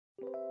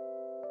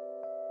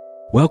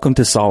Welcome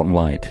to Salt and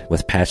Light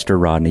with Pastor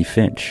Rodney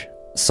Finch.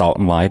 Salt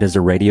and Light is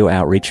a radio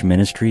outreach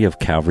ministry of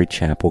Calvary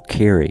Chapel,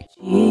 Cary.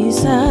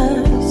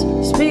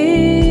 Jesus,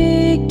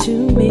 speak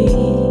to me.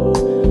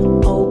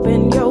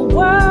 Open your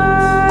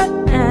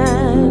word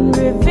and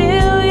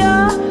reveal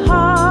your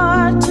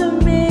heart to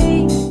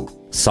me.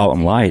 Salt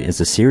and Light is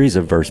a series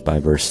of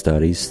verse-by-verse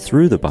studies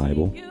through the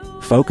Bible,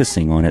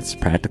 focusing on its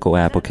practical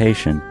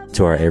application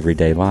to our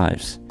everyday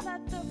lives.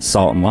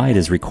 Salt and Light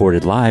is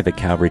recorded live at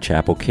Calvary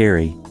Chapel,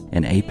 Cary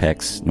in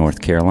Apex,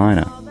 North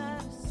Carolina.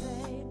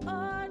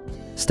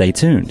 Stay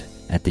tuned.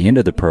 At the end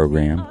of the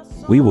program,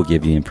 we will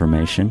give you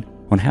information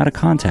on how to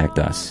contact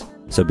us,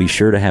 so be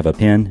sure to have a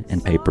pen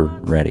and paper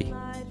ready.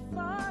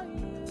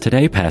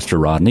 Today, Pastor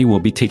Rodney will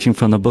be teaching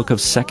from the book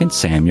of 2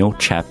 Samuel,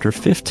 chapter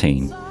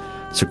 15.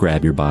 So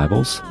grab your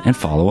Bibles and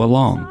follow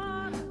along.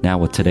 Now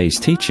with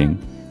today's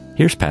teaching,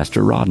 here's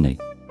Pastor Rodney.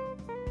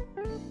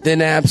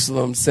 Then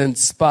Absalom sent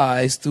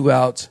spies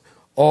throughout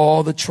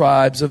all the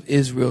tribes of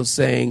Israel,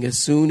 saying, as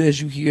soon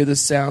as you hear the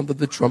sound of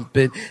the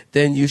trumpet,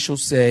 then you shall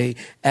say,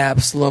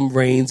 Absalom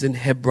reigns in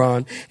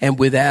Hebron. And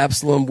with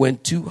Absalom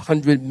went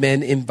 200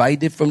 men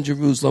invited from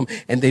Jerusalem,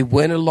 and they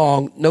went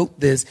along, note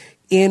this,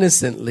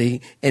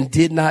 innocently, and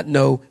did not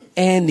know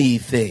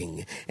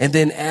anything. And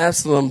then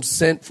Absalom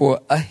sent for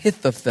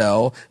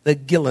Ahithophel the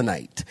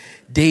Gilonite,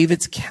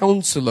 David's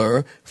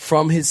counselor,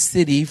 from his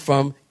city,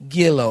 from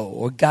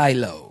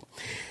Gilo.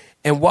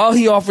 And while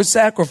he offered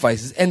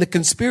sacrifices, and the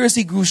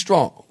conspiracy grew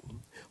strong,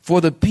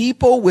 for the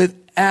people with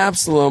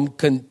Absalom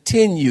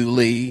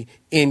continually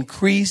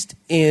increased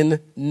in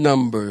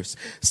numbers.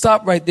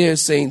 Stop right there,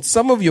 saying,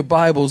 some of your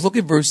Bibles, look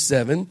at verse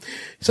 7.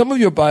 Some of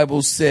your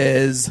Bibles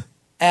says,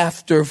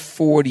 after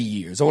 40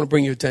 years. I want to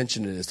bring your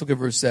attention to this. Look at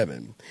verse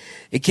 7.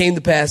 It came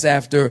to pass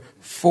after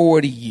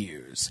 40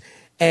 years.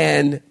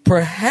 And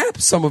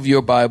perhaps some of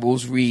your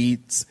Bibles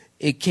reads,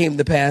 it came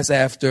to pass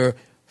after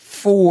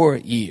 4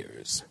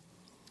 years.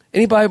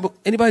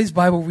 Anybody's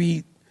Bible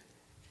read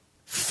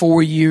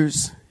 4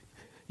 years?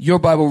 Your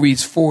Bible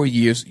reads 4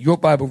 years. Your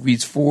Bible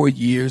reads 4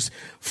 years.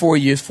 4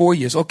 years, 4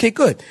 years. Okay,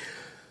 good.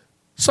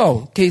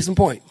 So, case in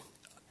point.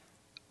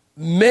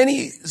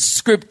 Many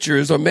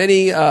scriptures or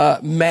many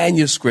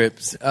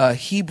manuscripts,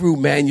 Hebrew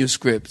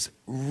manuscripts,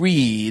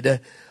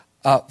 read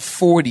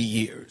 40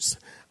 years.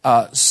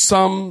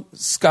 Some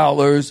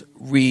scholars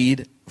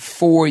read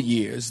 4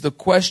 years. The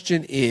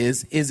question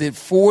is it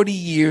 40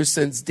 years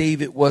since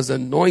David was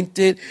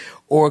anointed,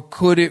 or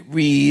could it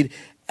read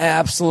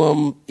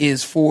Absalom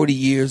is 40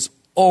 years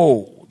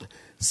old?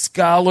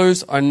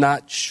 Scholars are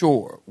not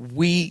sure.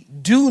 We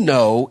do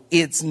know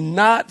it's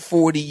not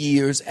 40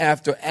 years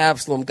after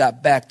Absalom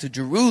got back to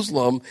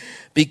Jerusalem,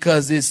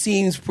 because it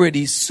seems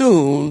pretty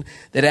soon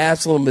that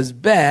Absalom is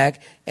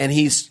back and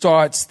he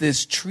starts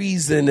this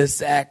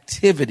treasonous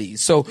activity.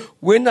 So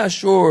we're not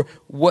sure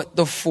what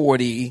the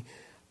 40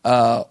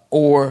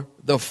 or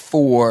the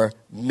 4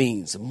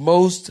 means.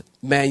 Most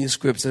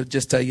manuscripts, I'll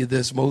just tell you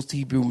this, most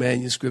Hebrew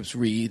manuscripts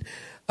read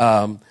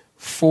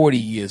 40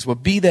 years. Well,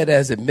 be that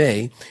as it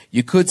may,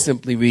 you could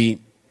simply read,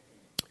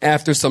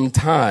 after some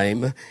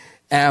time,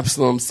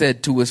 Absalom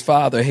said to his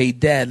father, hey,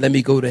 Dad, let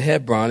me go to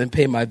Hebron and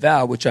pay my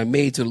vow, which I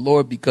made to the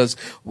Lord, because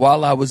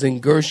while I was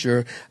in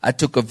Geshur, I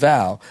took a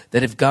vow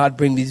that if God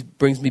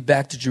brings me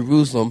back to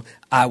Jerusalem,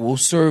 I will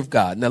serve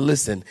God. Now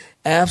listen,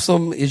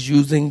 Absalom is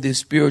using this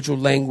spiritual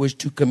language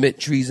to commit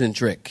treason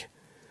trick.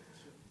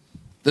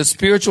 The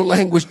spiritual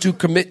language to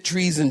commit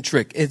treason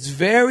trick. It's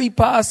very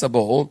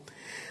possible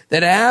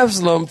that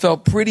Absalom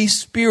felt pretty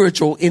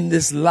spiritual in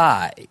this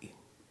lie.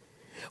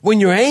 When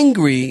you're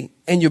angry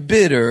and you're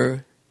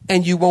bitter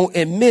and you won't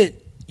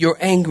admit you're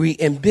angry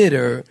and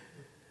bitter,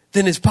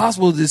 then it's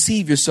possible to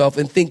deceive yourself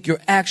and think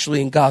you're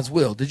actually in God's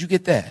will. Did you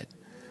get that?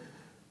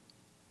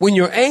 When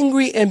you're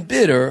angry and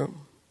bitter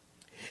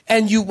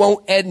and you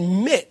won't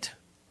admit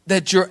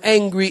that you're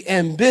angry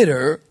and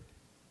bitter,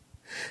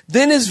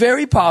 then it's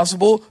very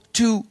possible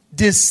to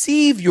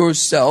deceive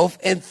yourself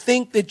and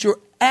think that you're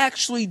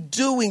actually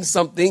doing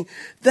something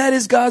that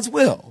is God's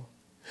will.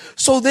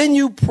 So then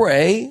you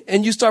pray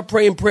and you start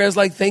praying prayers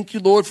like, thank you,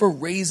 Lord, for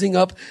raising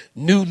up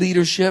new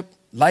leadership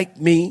like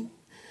me.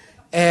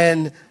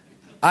 And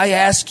I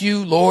ask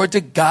you, Lord, to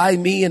guide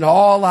me in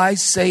all I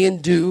say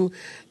and do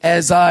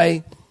as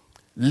I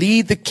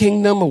lead the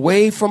kingdom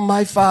away from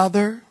my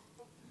Father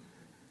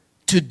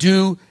to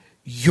do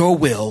your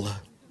will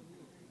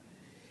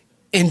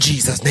in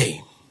Jesus'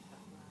 name.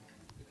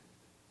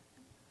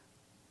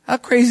 How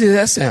crazy does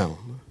that sound?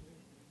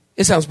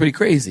 It sounds pretty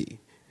crazy.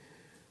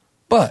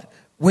 But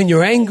when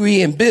you're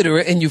angry and bitter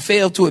and you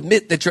fail to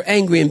admit that you're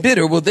angry and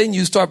bitter, well, then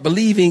you start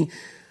believing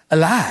a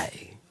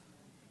lie.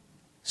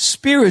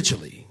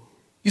 Spiritually,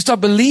 you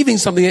start believing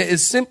something that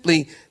is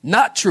simply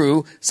not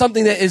true,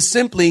 something that is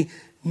simply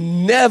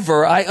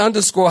never, I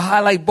underscore,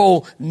 highlight,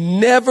 bold,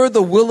 never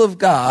the will of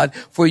God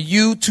for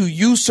you to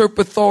usurp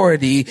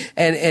authority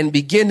and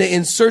begin to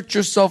insert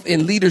yourself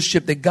in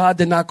leadership that God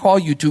did not call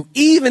you to,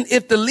 even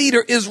if the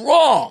leader is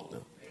wrong.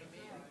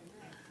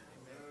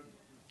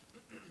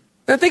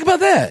 Now think about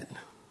that.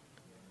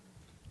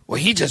 well,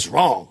 he's just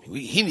wrong.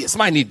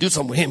 Somebody need to do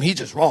something with him. He's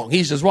just wrong.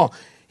 He's just wrong.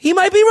 He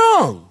might be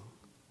wrong.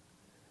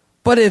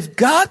 But if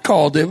God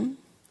called him,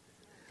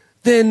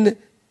 then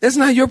that's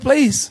not your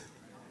place.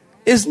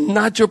 It's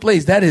not your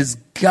place. That is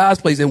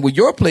God's place. And what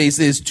your place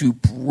is to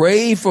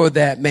pray for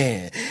that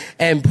man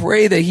and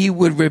pray that he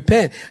would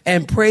repent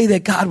and pray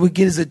that God would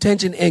get his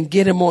attention and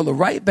get him on the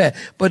right path.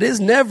 But it's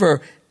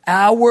never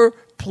our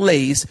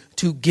place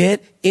to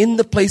get in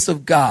the place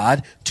of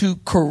God to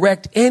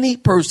correct any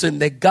person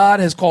that God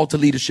has called to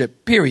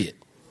leadership, period.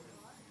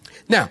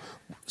 Now,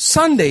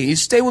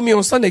 Sundays, stay with me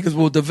on Sunday because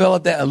we'll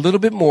develop that a little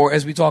bit more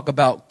as we talk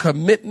about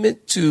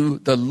commitment to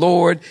the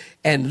Lord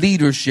and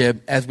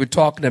leadership as we're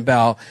talking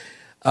about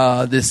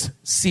this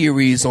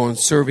series on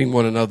serving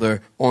one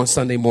another on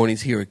Sunday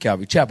mornings here at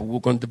Calvary Chapel.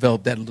 We're going to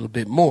develop that a little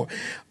bit more.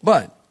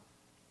 But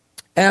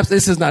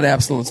this is not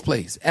Absalom's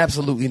place.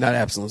 Absolutely not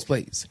Absalom's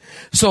place.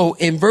 So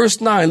in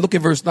verse 9, look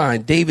at verse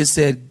 9. David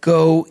said,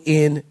 go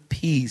in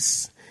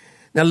peace.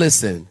 Now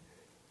listen,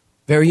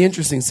 very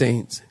interesting,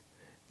 saints.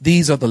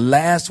 These are the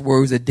last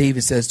words that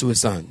David says to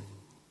his son.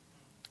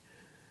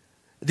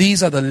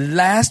 These are the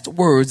last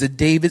words that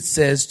David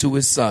says to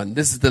his son.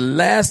 This is the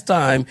last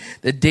time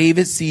that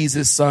David sees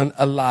his son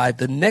alive.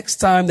 The next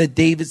time that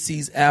David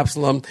sees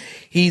Absalom,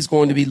 he's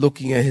going to be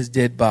looking at his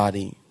dead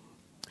body.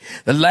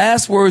 The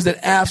last words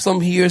that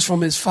Absalom hears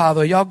from his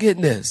father, y'all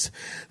getting this?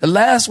 The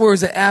last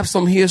words that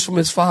Absalom hears from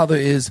his father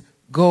is,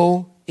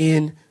 go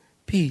in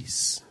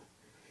peace.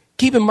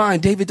 Keep in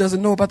mind, David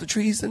doesn't know about the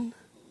treason.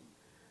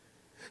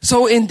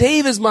 So in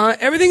David's mind,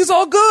 everything is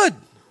all good.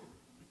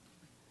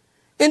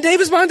 In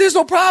David's mind, there's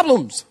no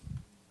problems.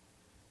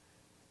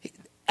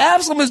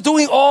 Absalom is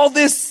doing all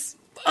this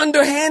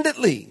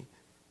underhandedly.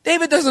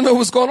 David doesn't know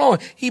what's going on.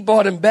 He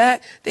brought him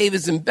back.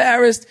 David's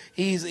embarrassed.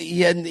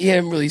 He hadn't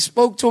really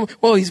spoke to him.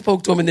 Well, he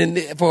spoke to him and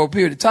then for a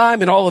period of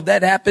time and all of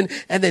that happened.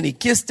 And then he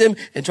kissed him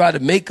and tried to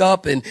make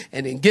up and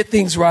get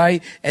things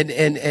right. And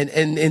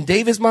in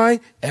David's mind,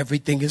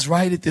 everything is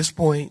right at this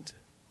point.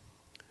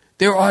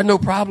 There are no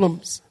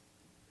problems.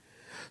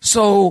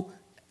 So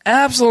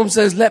Absalom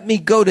says, let me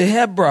go to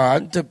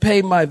Hebron to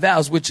pay my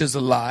vows, which is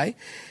a lie.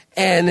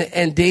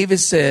 And David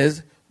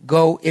says,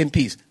 go in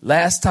peace.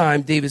 Last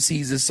time David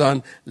sees his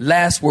son,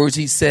 last words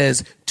he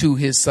says to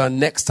his son.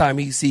 Next time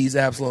he sees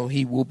Absalom,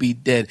 he will be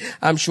dead.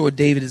 I'm sure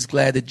David is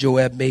glad that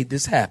Joab made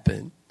this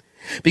happen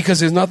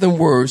because there's nothing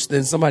worse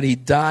than somebody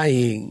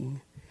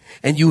dying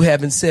and you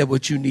haven't said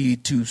what you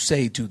need to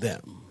say to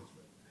them.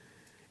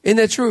 Isn't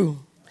that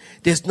true?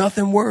 There's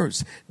nothing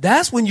worse.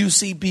 That's when you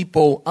see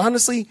people,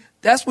 honestly,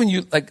 that's when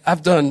you, like,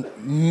 I've done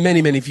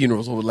many, many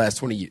funerals over the last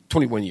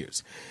 21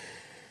 years.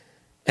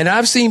 And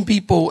I've seen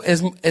people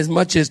as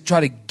much as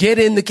try to get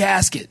in the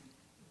casket.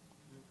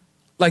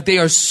 Like they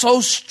are so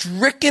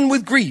stricken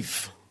with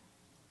grief.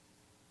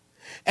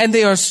 And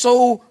they are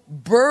so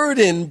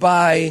burdened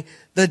by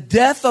the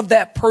death of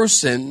that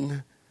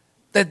person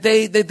that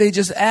they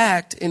just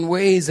act in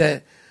ways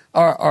that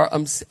are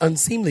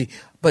unseemly.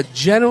 But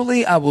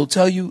generally, I will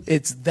tell you,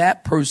 it's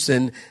that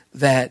person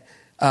that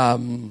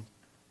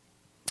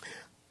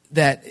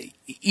that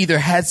either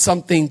had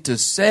something to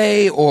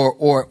say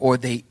or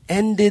they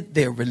ended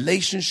their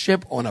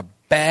relationship on a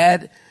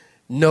bad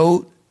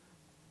note,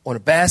 on a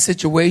bad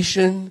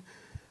situation.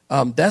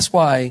 That's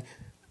why,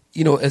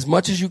 as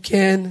much as you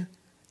can,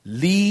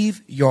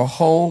 leave your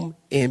home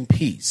in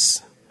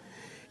peace.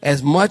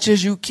 As much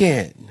as you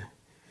can.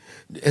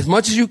 As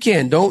much as you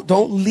can,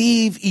 don't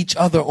leave each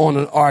other on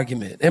an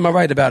argument. Am I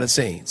right about it,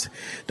 saints?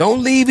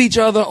 Don't leave each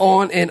other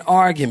on an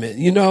argument,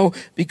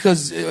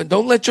 because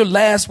don't let your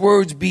last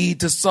words be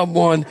to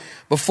someone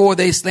before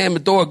they slam the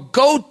door.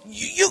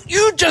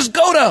 You just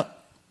go to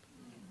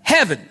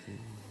heaven.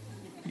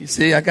 You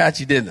see, I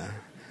got you, didn't I?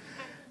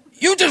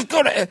 You just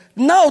go to,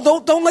 no,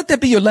 don't let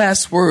that be your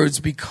last words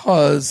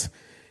because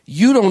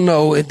you don't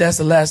know if that's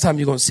the last time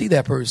you're going to see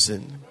that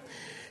person.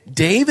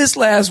 David's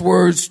last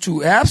words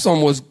to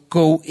Absalom was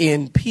go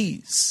in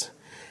peace.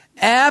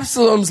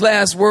 Absalom's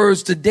last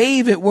words to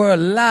David were a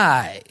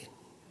lie.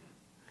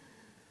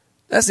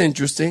 That's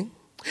interesting.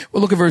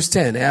 Well, look at verse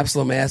 10.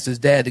 Absalom asked his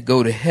dad to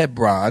go to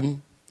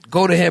Hebron.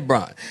 Go to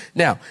Hebron.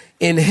 Now,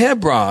 in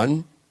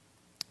Hebron,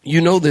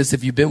 you know this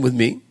if you've been with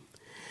me.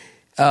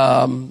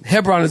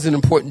 Hebron is an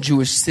important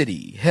Jewish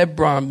city.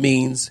 Hebron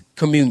means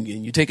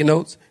communion. You taking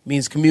notes? It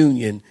means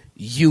communion,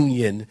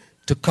 union,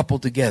 to couple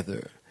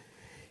together.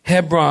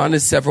 Hebron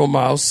is several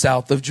miles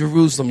south of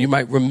Jerusalem. You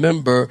might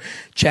remember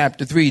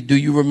chapter 3. Do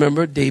you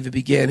remember? David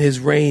began his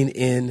reign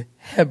in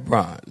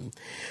Hebron.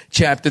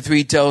 Chapter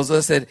 3 tells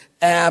us that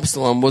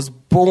Absalom was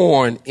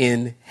born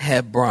in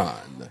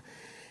Hebron.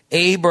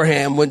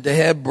 Abraham went to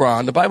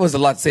Hebron. The Bible has a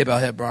lot to say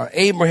about Hebron.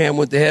 Abraham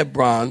went to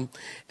Hebron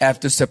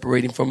after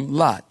separating from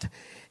Lot.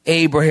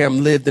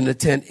 Abraham lived in a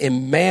tent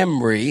in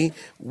Mamre,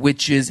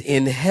 which is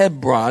in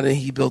Hebron, and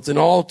he built an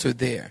altar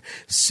there.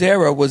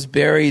 Sarah was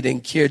buried in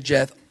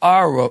Kirjath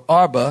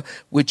Arba,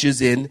 which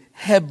is in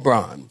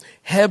Hebron.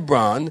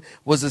 Hebron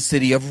was a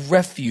city of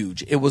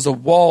refuge. It was a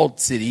walled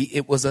city.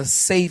 It was a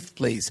safe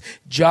place.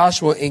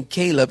 Joshua and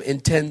Caleb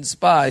and 10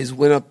 spies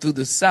went up through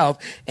the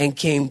south and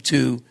came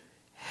to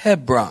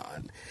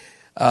Hebron.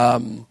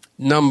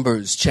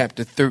 Numbers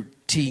chapter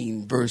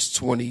 13, verse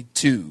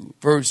 22.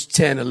 Verse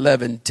 10,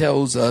 11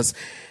 tells us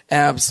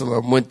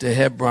Absalom went to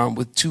Hebron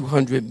with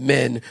 200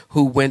 men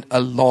who went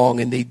along,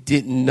 and they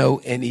didn't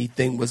know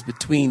anything was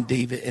between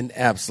David and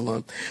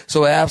Absalom.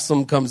 So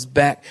Absalom comes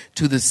back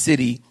to the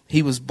city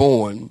he was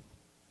born,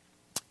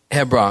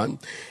 Hebron,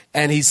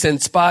 and he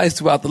sent spies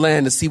throughout the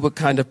land to see what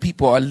kind of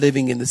people are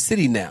living in the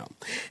city now.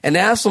 And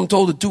Absalom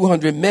told the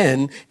 200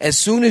 men, as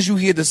soon as you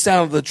hear the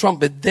sound of the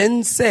trumpet,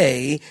 then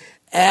say,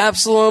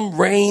 Absalom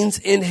reigns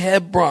in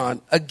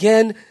Hebron.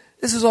 Again,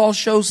 this is all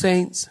show,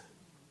 saints.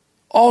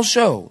 All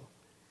show.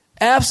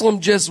 Absalom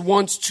just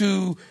wants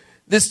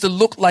this to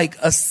look like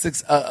a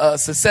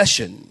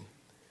secession.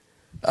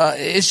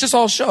 It's just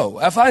all show.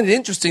 I find it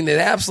interesting that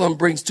Absalom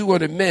brings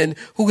 200 men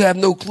who have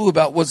no clue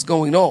about what's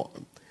going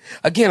on.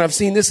 Again, I've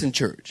seen this in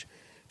church.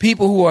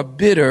 People who are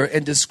bitter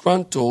and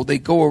disgruntled, they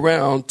go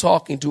around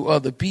talking to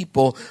other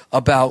people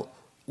about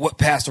what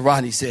Pastor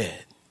Rodney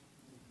said.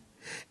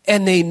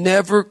 And they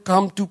never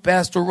come to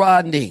Pastor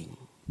Rodney.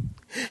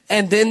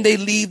 And then they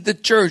leave the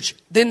church.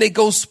 Then they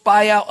go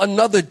spy out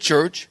another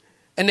church.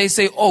 And they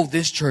say, oh,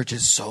 this church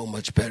is so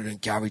much better than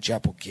Calvary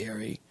Chapel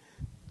Cary.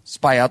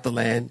 Spy out the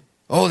land.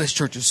 Oh, this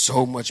church is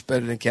so much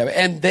better than Calvary.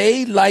 And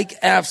they, like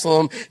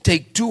Absalom,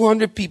 take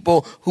 200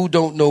 people who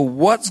don't know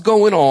what's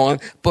going on,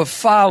 but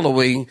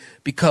following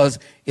because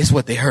it's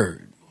what they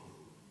heard.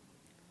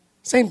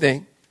 Same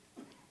thing.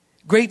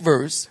 Great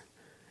verse.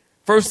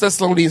 1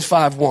 Thessalonians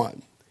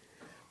 5:1.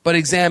 But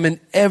examine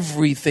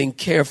everything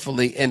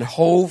carefully and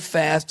hold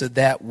fast to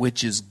that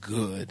which is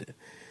good.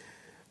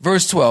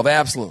 Verse 12,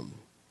 Absalom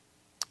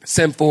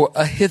sent for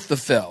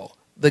Ahithophel,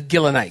 the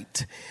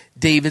Gilonite,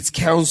 David's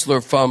counselor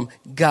from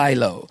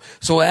Gilo.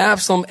 So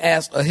Absalom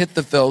asked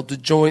Ahithophel to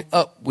join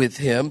up with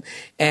him.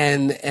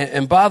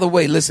 And by the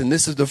way, listen,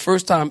 this is the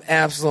first time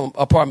Ahithophel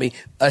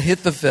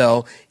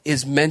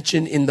is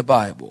mentioned in the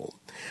Bible.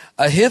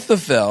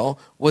 Ahithophel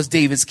was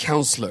David's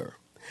counselor.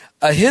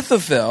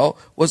 Ahithophel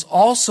was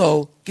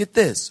also, get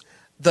this,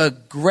 the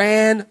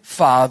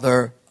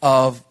grandfather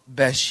of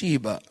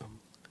Bathsheba.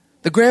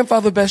 The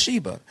grandfather of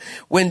Bathsheba.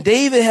 When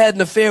David had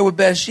an affair with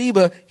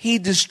Bathsheba, he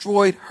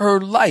destroyed her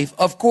life.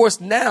 Of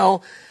course,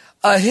 now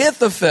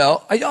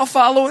Ahithophel, are y'all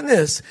following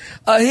this?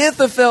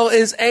 Ahithophel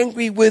is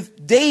angry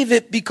with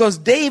David because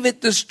David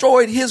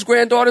destroyed his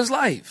granddaughter's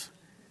life.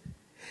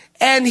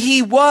 And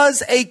he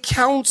was a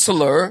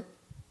counselor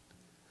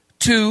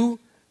to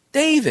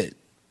David.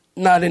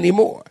 Not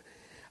anymore.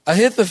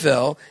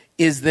 Ahithophel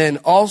is then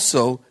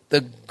also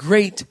the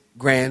great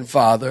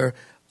grandfather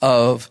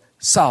of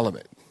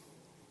Solomon.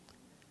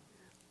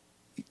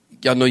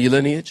 Y'all know your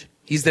lineage?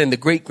 He's then the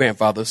great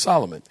grandfather of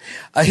Solomon.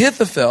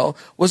 Ahithophel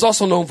was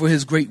also known for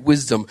his great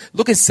wisdom.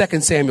 Look at 2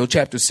 Samuel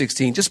chapter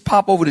 16. Just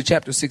pop over to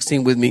chapter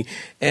 16 with me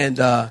and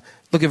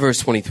look at verse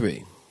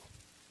 23.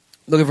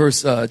 Look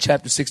at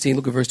chapter 16,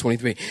 look at verse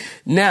 23.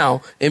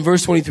 Now, in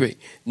verse 23,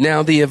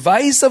 now the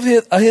advice of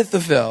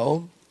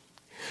Ahithophel,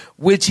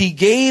 which he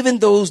gave in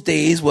those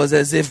days, was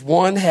as if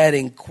one had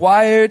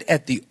inquired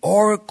at the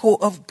oracle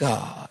of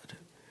God.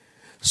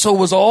 So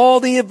was all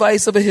the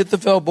advice of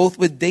Ahithophel, both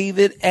with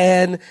David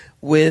and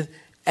with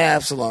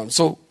Absalom.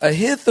 So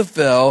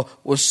Ahithophel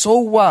was so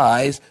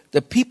wise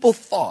that people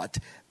thought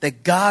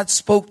that God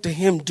spoke to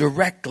him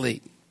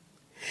directly.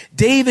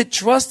 David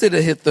trusted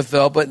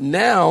Ahithophel, but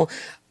now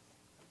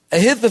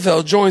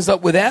Ahithophel joins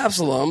up with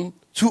Absalom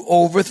to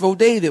overthrow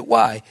David.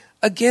 Why?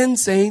 Again,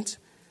 saints,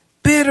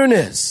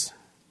 bitterness.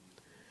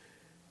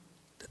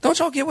 Don't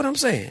y'all get what I'm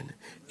saying?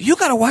 You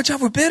got to watch out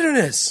for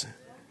bitterness.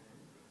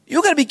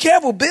 You got to be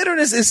careful.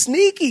 Bitterness is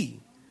sneaky.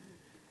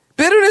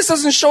 Bitterness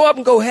doesn't show up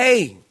and go,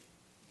 hey,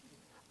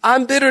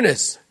 I'm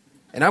bitterness.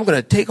 And I'm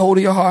going to take hold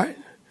of your heart.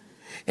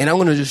 And I'm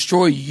going to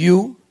destroy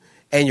you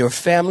and your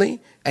family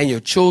and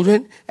your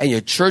children and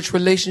your church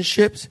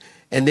relationships.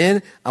 And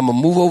then I'm going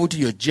to move over to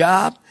your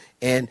job.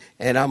 And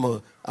I'm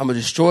going to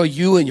destroy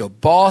you and your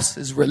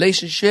boss's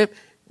relationship,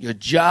 your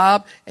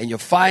job and your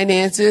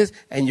finances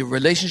and your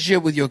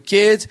relationship with your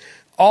kids.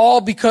 All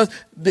because,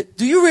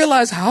 do you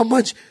realize how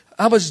much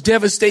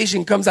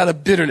devastation comes out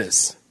of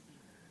bitterness?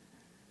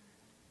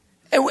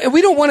 And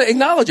we don't want to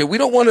acknowledge it. We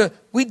don't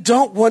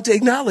want to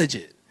acknowledge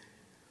it.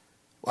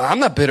 Well, I'm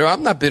not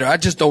bitter. I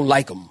just don't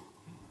like them.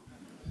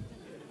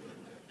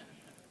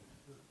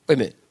 Wait a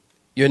minute.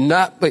 You're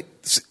not, wait,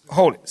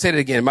 hold it. Say it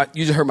again.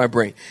 You just hurt my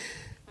brain.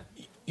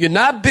 You're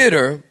not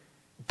bitter,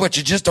 but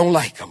you just don't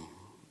like them.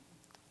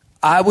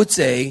 I would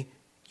say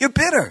you're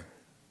bitter.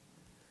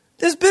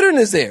 There's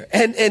bitterness there.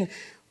 And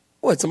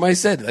what somebody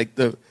said, like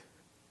the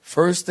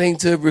first thing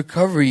to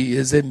recovery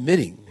is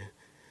admitting.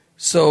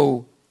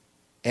 So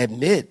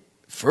admit,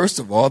 First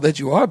of all, that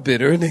you are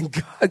bitter, and then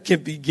God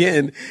can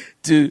begin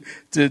to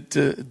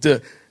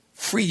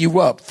free you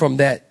up from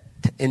that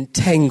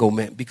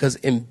entanglement, because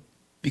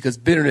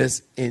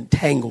bitterness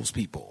entangles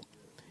people.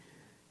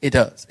 It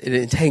does. It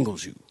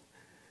entangles you.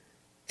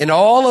 And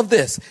all of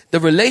this, the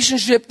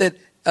relationship that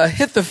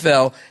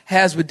Ahithophel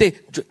has with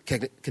David,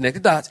 connect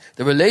the dots.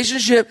 The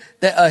relationship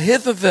that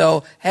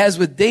Ahithophel has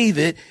with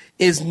David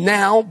is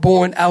now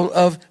born out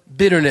of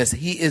bitterness.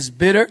 He is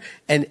bitter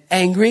and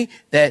angry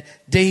that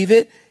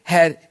David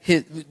had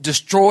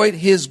destroyed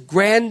his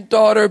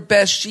granddaughter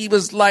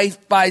Bathsheba's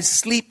life by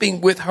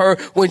sleeping with her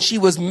when she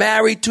was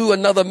married to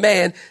another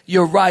man,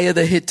 Uriah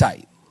the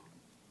Hittite.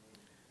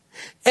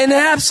 And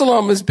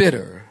Absalom is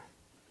bitter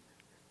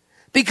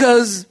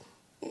because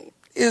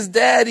his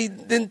dad, he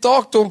didn't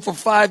talk to him for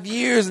 5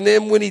 years. And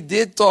then when he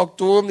did talk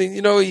to him,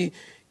 he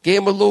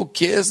gave him a little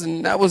kiss,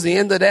 and that was the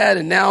end of that.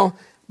 And now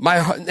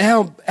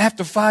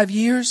after 5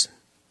 years,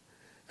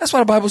 that's why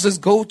the Bible says,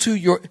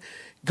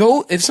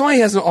 if somebody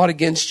has an ought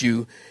against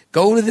you,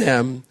 go to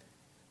them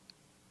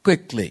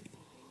quickly.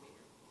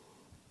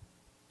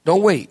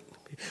 Don't wait.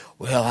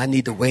 Well, I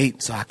need to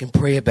wait so I can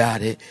pray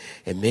about it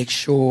and make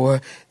sure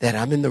that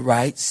I'm in the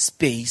right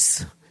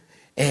space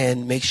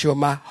and make sure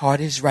my heart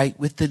is right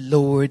with the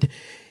Lord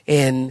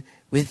and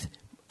with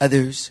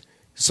others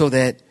so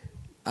that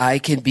I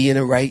can be in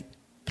the right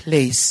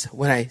place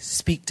when I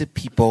speak to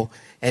people,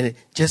 and it's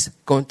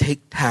just going to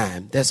take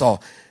time. That's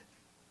all.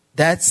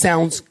 That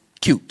sounds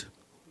cute,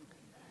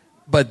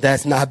 but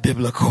that's not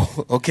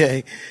biblical,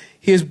 okay?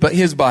 Here's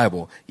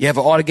Bible. You have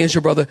an ought against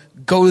your brother,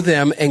 go to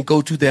them and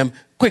go to them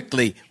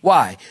quickly.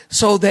 Why?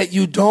 So that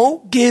you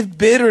don't give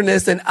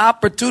bitterness an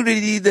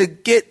opportunity to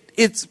get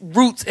its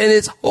roots and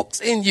its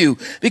hooks in you.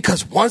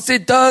 Because once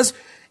it does,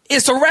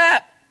 it's a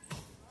wrap.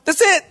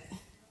 That's it.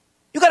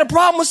 You got a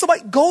problem with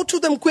somebody, go to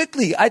them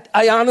quickly.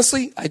 I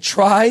honestly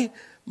try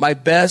my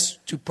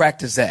best to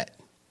practice that.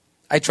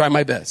 I try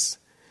my best.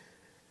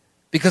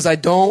 Because I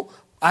don't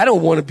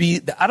want to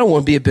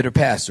be a bitter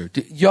pastor.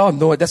 Y'all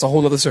know it. That's a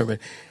whole other sermon.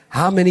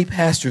 How many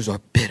pastors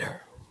are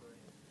bitter?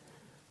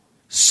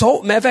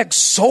 Matter of fact,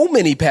 so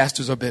many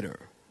pastors are bitter.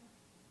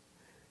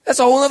 That's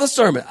a whole other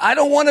sermon. I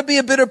don't want to be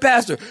a bitter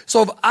pastor.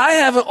 So if I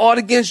have an ought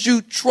against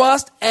you,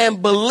 trust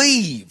and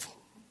believe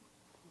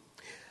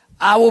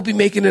I will be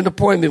making an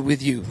appointment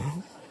with you.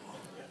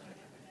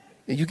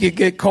 And you can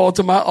get called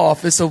to my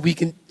office so we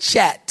can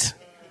chat.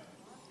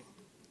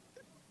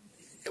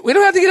 We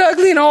don't have to get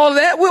ugly and all of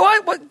that.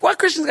 Why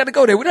Christians got to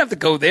go there? We don't have to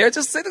go there.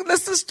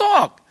 Let's just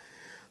talk.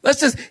 Let's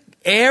just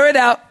air it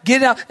out,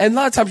 get it out. And a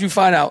lot of times you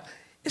find out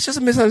it's just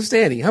a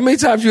misunderstanding. How many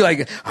times you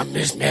I'm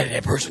just mad at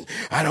that person.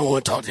 I don't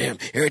want to talk to him.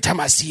 Every time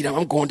I see them,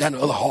 I'm going down the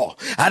other hall.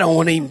 I don't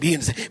want to even be in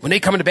the, when they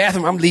come in the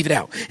bathroom, I'm leaving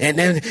out. And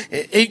then,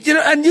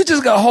 and you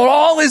just got to hold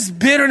all this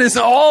bitterness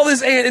and all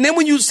this. And then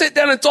when you sit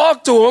down and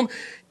talk to them,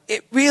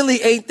 it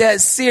really ain't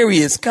that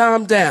serious.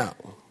 Calm down.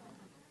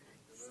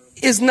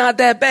 It's not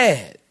that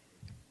bad.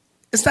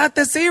 It's not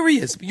that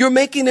serious. You're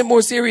making it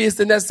more serious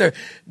than necessary.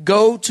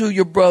 Go to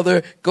your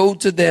brother, go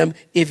to them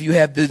if you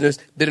have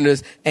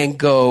bitterness, and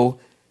go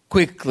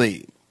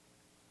quickly.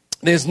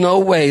 There's no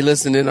way,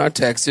 listen, in our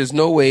text, there's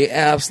no way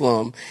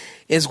Absalom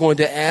is going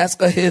to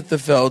ask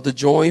Ahithophel to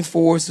join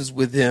forces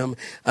with him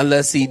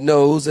unless he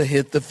knows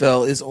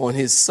Ahithophel is on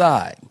his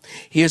side.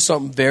 Here's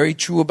something very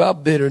true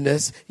about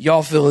bitterness.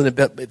 Y'all fill in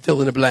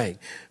the blank.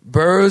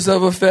 Birds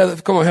of a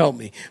feather, come on, help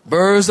me.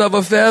 Birds of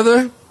a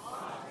feather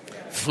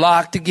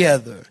flock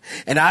together.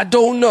 And I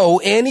don't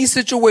know any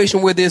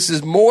situation where this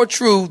is more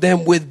true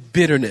than with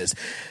bitterness.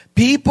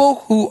 People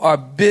who are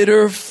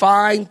bitter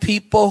find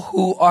people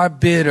who are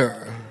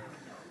bitter.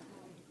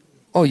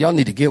 Oh, y'all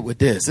need to get with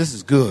this. This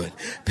is good.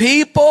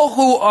 People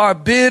who are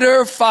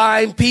bitter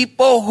find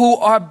people who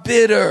are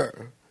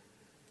bitter.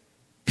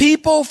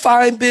 People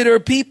find bitter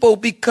people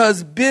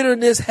because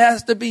bitterness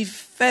has to be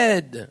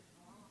fed.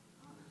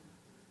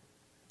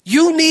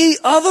 You need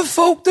other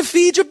folk to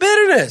feed your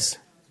bitterness.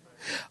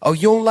 Oh,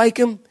 you don't like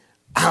him?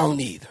 I don't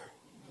either.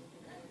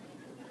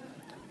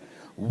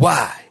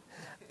 Why?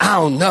 I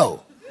don't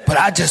know, but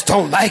I just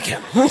don't like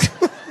him.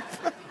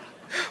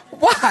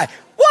 Why?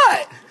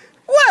 What?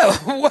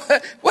 Well,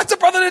 what's a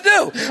brother to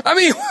do? I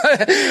mean,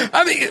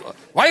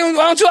 why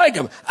don't you like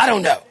him? I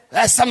don't know.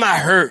 That's something I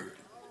heard.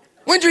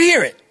 When'd you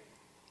hear it?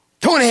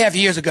 2.5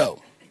 years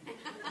ago.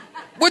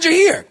 What'd you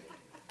hear?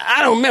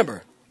 I don't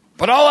remember.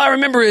 But all I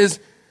remember is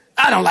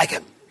I don't like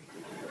him.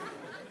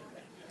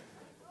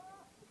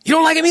 You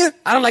don't like him either?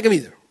 I don't like him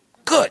either.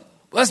 Good.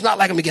 Let's not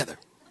like him together.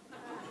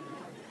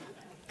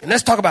 And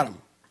let's talk about him.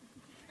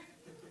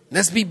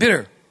 Let's be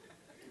bitter.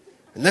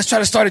 And let's try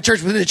to start a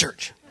church within the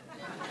church.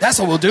 That's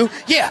what we'll do.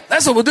 Yeah,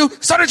 that's what we'll do.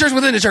 Start a church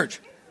within the church.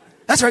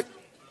 That's right.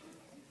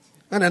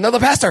 And another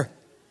pastor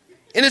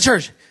in the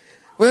church.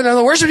 With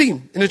another worship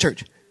team in the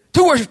church.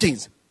 2 worship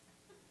teams.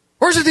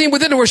 Worship team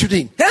within the worship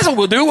team. That's what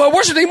we'll do. A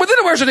worship team within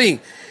the worship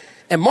team.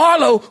 And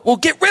Marlo will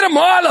get rid of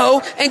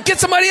Marlo and get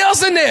somebody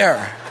else in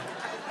there.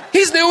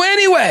 He's new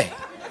anyway.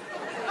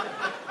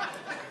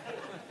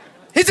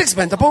 He's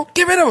expendable.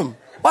 Get rid of him.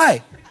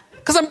 Why?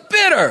 Because I'm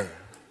bitter.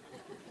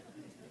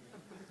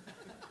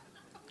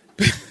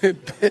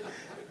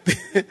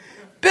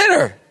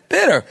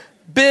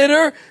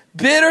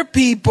 Bitter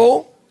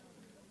people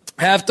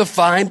have to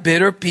find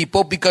bitter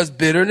people because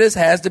bitterness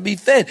has to be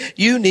fed.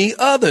 You need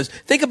others.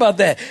 Think about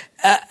that.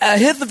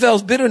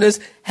 Ahithophel's bitterness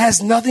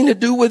has nothing to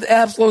do with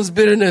Absalom's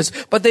bitterness,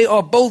 but they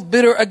are both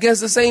bitter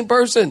against the same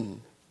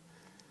person.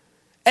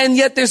 And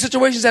yet their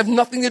situations have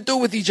nothing to do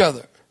with each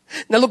other.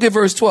 Now look at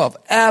verse 12.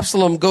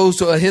 Absalom goes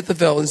to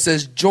Ahithophel and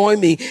says,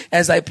 join me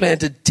as I plan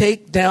to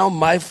take down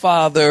my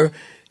father,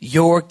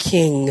 your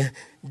king,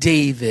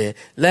 David.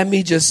 Let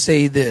me just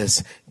say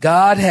this.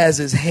 God has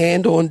his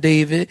hand on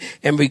David,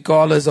 and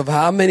regardless of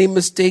how many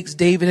mistakes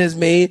David has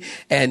made,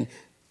 and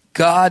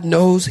God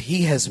knows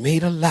he has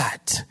made a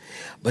lot.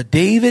 But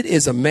David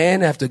is a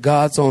man after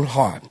God's own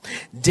heart.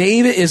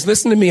 David is,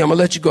 listen to me, I'm going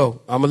to let you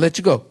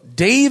go.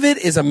 David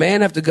is a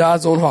man after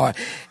God's own heart.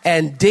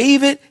 And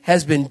David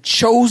has been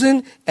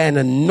chosen and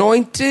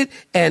anointed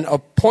and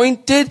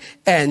appointed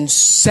and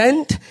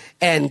sent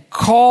and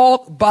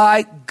called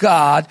by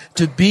God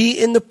to be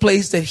in the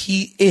place that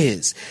he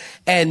is.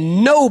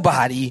 And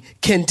nobody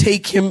can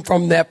take him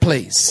from that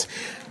place.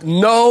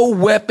 No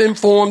weapon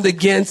formed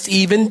against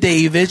even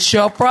David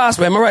shall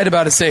prosper. Am I right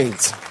about it,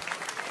 saints?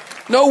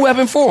 No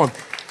weapon formed.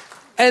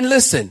 And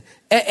listen,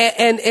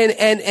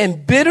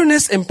 and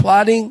bitterness and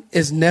plotting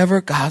is never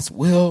God's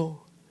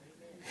will.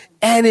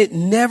 And it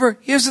never,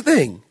 here's the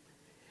thing,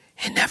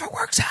 it never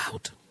works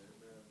out.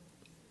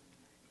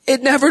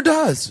 It never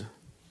does.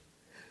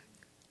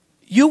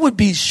 You would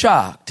be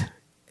shocked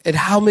at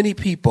how many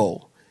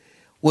people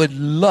would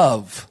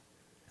love.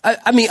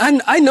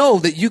 I know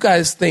that you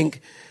guys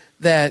think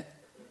that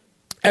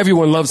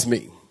everyone loves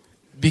me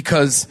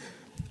because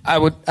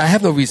I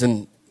have no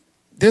reason.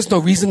 There's no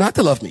reason not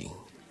to love me.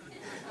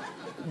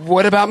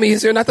 What about me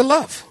is there not to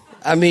love?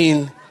 I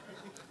mean,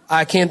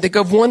 I can't think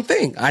of one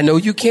thing. I know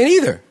you can't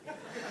either.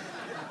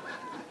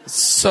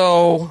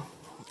 So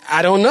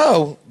I don't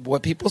know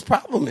what people's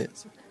problem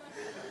is.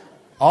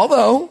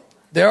 Although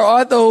there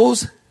are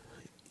those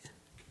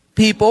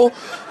people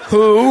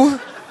who,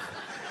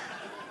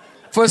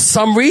 for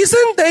some reason,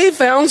 they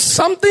found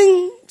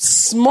something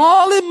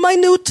small and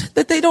minute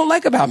that they don't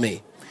like about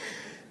me.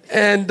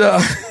 And,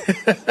 I'm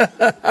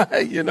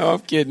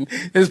kidding.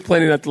 There's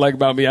plenty not to like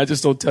about me. I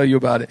just don't tell you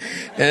about it.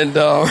 And,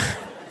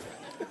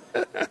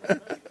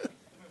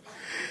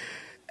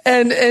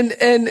 and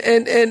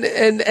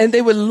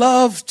they would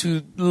love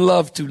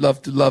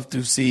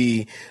to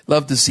see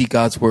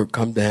God's word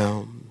come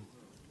down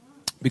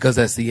because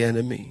that's the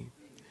enemy.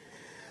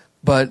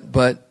 But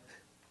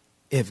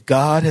if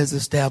God has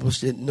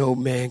established it, no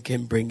man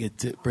can bring it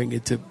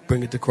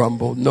to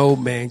crumble. No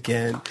man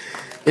can.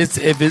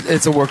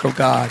 It's a work of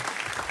God.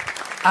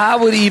 I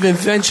would even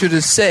venture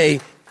to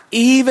say,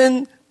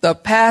 even the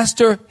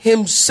pastor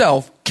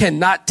himself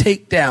cannot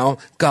take down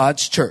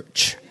God's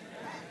church.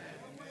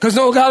 Because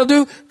know what God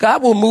will do?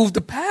 God will move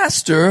the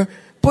pastor,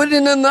 put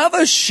in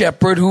another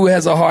shepherd who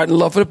has a heart and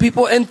love for the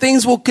people, and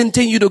things will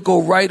continue to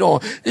go right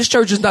on. This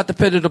church is not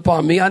dependent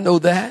upon me. I know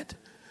that.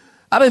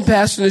 I've been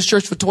pastoring this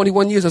church for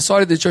 21 years. I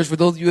started this church, for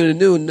those of you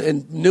that are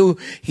new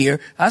here,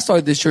 I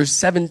started this church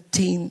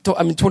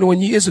 21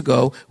 years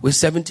ago with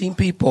 17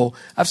 people.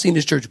 I've seen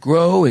this church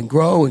grow and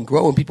grow and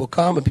grow, and people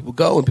come and people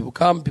go and people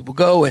come and people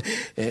go,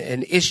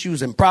 and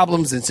issues and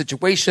problems and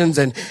situations,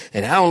 and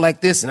I don't like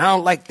this and I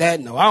don't like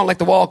that. No, I don't like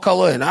the wall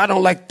color, and I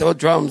don't like the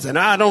drums, and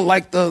I don't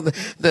like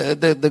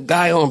the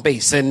guy on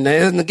bass,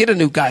 and get a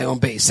new guy on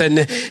bass, and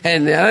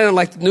I don't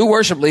like the new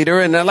worship leader,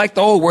 and I like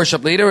the old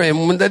worship leader,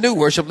 and when the new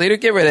worship leader,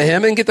 get rid of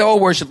him and get the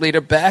old worship leader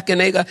back.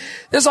 And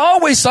there's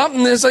always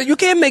something. You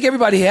can't make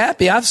everybody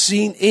happy. I've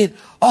seen it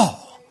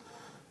all.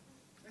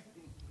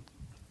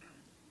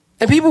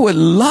 And people would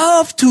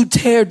love to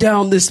tear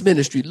down this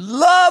ministry,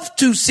 love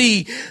to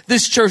see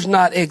this church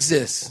not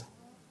exist.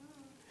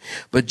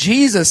 But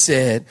Jesus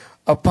said,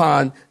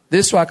 upon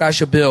this rock I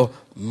shall build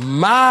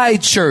my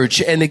church,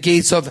 and the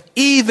gates of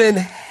even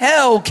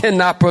hell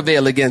cannot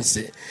prevail against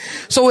it.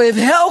 So if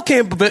hell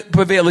can't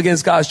prevail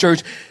against God's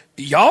church,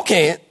 y'all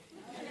can't.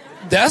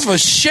 That's for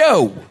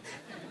sure.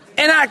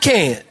 And I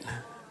can't.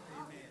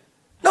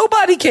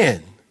 Nobody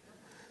can.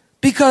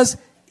 Because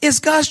it's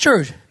God's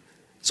church.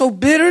 So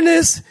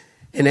bitterness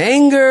and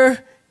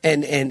anger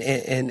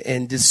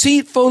and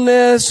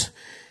deceitfulness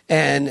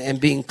and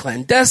being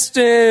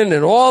clandestine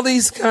and all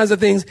these kinds of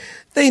things,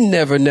 they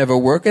never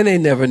work, and they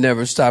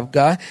never stop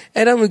God.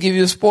 And I'm going to give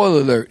you a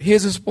spoiler alert.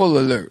 Here's a spoiler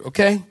alert,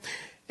 okay?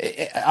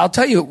 I'll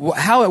tell you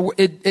how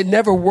it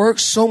never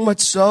works, so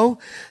much so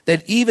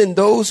that even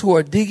those who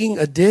are digging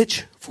a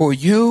ditch for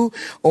you,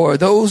 or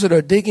those that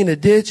are digging a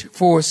ditch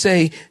for,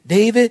 say,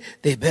 David,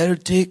 they better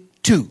dig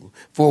two,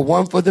 for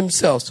one for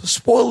themselves. So,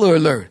 spoiler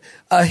alert,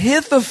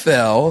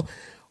 Ahithophel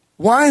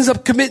winds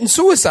up committing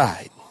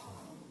suicide.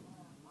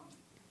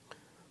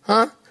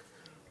 Huh?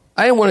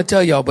 I didn't want to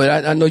tell y'all,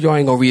 but I know y'all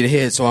ain't going to read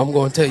ahead, so I'm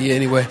going to tell you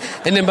anyway.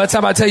 And then by the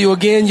time I tell you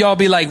again, y'all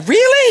be like,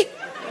 really?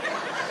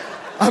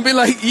 I'll be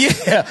like,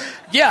 yeah,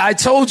 I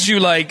told you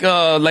like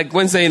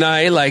Wednesday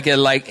night, like at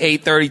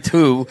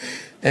 8:32,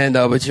 and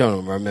but you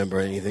don't remember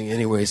anything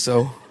anyway.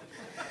 So,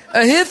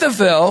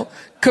 Ahithophel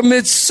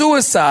commits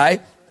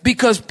suicide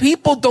because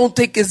people don't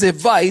take his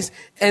advice,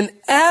 and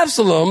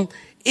Absalom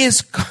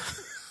is,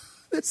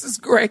 this is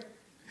great.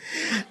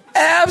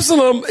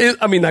 Absalom is,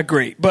 I mean, not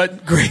great,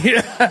 but great.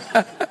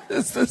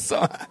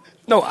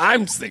 No,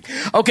 I'm sick.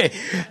 Okay.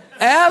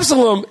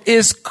 Absalom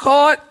is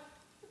caught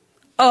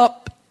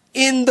up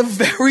in the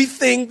very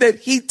thing that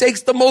he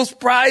takes the most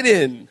pride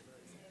in.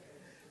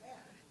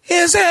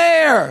 His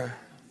hair.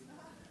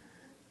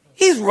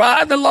 He's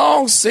riding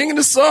along, singing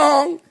a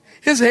song.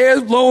 His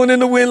hair's blowing in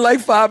the wind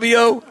like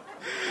Fabio.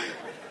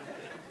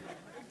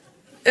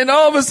 And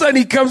all of a sudden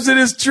he comes to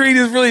this tree,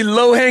 this really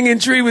low-hanging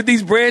tree with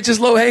these branches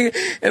low-hanging.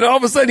 And all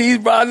of a sudden he's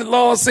riding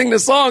along, singing a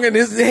song, and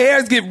his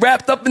hairs get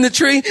wrapped up in the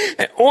tree.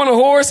 And on a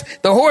horse,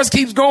 the horse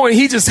keeps going.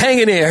 He's just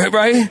hanging there,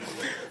 right?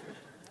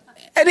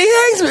 And he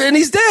hangs, and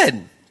he's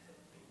dead.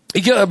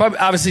 He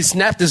obviously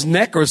snapped his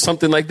neck or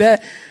something like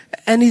that.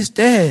 And he's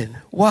dead.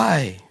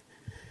 Why?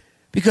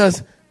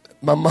 Because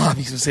my mom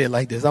used to say it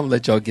like this. I'm going to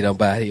let y'all get on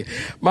by here.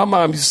 My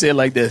mom used to say it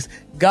like this.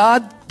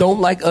 God don't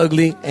like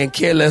ugly and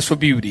care less for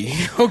beauty.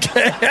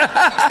 Okay?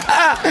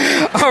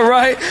 All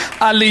right?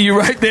 I'll leave you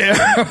right there.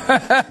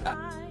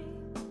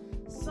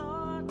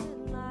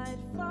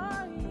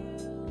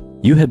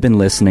 You have been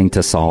listening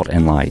to Salt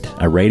and Light,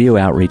 a radio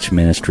outreach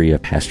ministry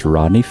of Pastor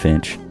Rodney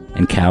Finch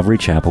and Calvary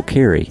Chapel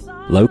Cary,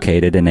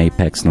 located in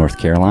Apex, North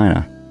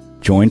Carolina.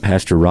 Join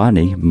Pastor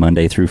Rodney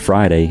Monday through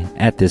Friday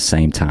at this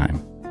same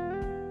time.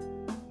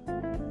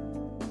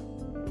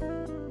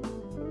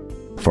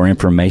 For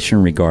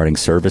information regarding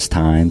service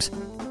times,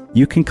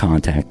 you can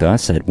contact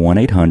us at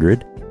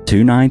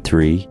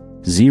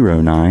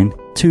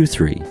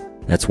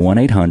 1-800-293-0923. That's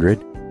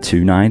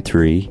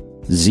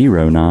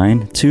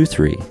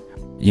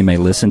 1-800-293-0923. You may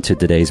listen to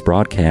today's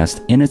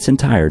broadcast in its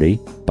entirety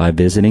by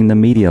visiting the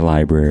media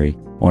library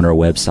on our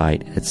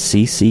website at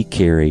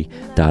cccary.org.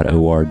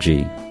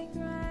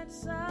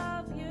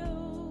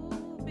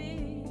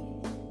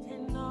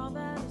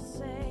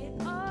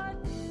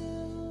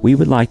 We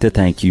would like to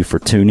thank you for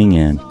tuning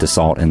in to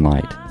Salt and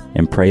Light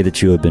and pray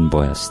that you have been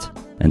blessed.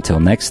 Until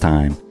next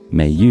time,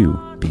 may you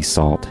be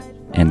salt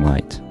and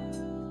light.